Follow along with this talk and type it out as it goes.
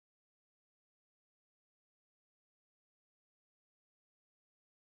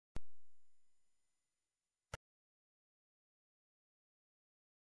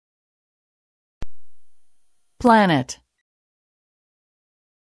Planet.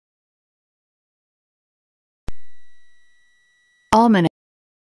 Almanac.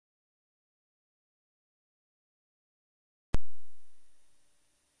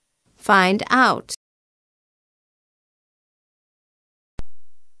 Find out.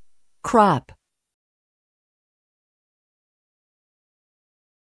 Crop.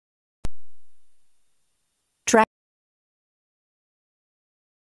 Track.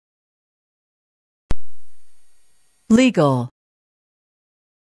 Legal.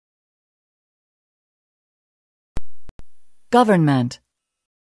 Government.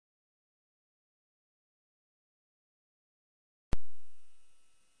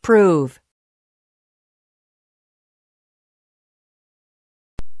 Prove.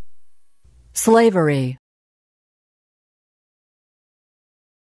 Slavery.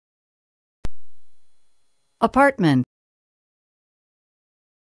 Apartment.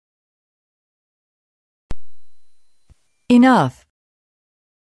 Enough.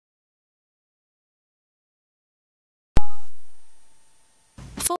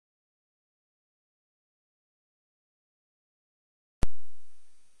 Full.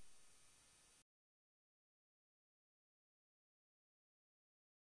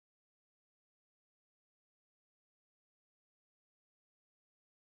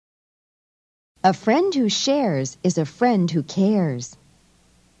 A friend who shares is a friend who cares.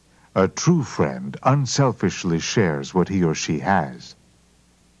 A true friend unselfishly shares what he or she has.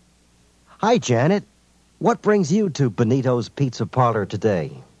 Hi, Janet. What brings you to Benito's Pizza Parlor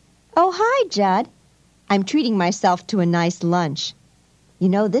today? Oh, hi, Judd. I'm treating myself to a nice lunch. You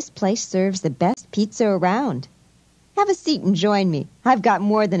know, this place serves the best pizza around. Have a seat and join me. I've got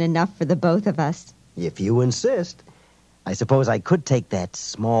more than enough for the both of us. If you insist. I suppose I could take that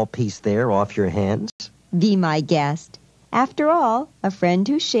small piece there off your hands? Be my guest. After all, a friend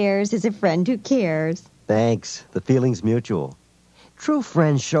who shares is a friend who cares. Thanks. The feeling's mutual. True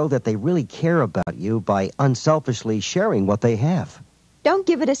friends show that they really care about you by unselfishly sharing what they have. Don't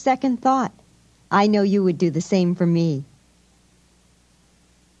give it a second thought. I know you would do the same for me.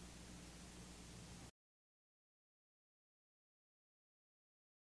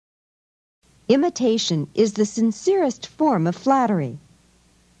 Imitation is the sincerest form of flattery.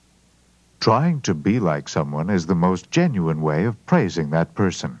 Trying to be like someone is the most genuine way of praising that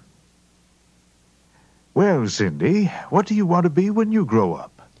person. Well, Cindy, what do you want to be when you grow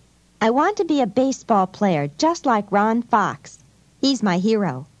up? I want to be a baseball player just like Ron Fox. He's my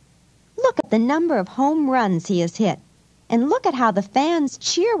hero. Look at the number of home runs he has hit. And look at how the fans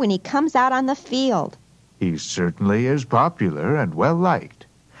cheer when he comes out on the field. He certainly is popular and well-liked.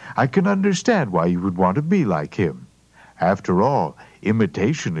 I can understand why you would want to be like him. After all,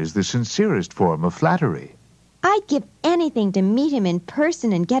 imitation is the sincerest form of flattery. I'd give anything to meet him in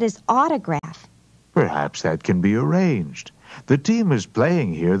person and get his autograph. Perhaps that can be arranged. The team is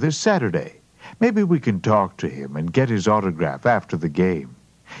playing here this Saturday. Maybe we can talk to him and get his autograph after the game.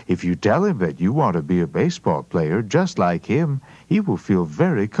 If you tell him that you want to be a baseball player just like him, he will feel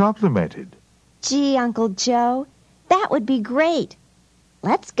very complimented. Gee, Uncle Joe, that would be great.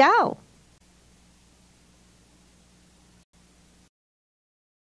 Let's go.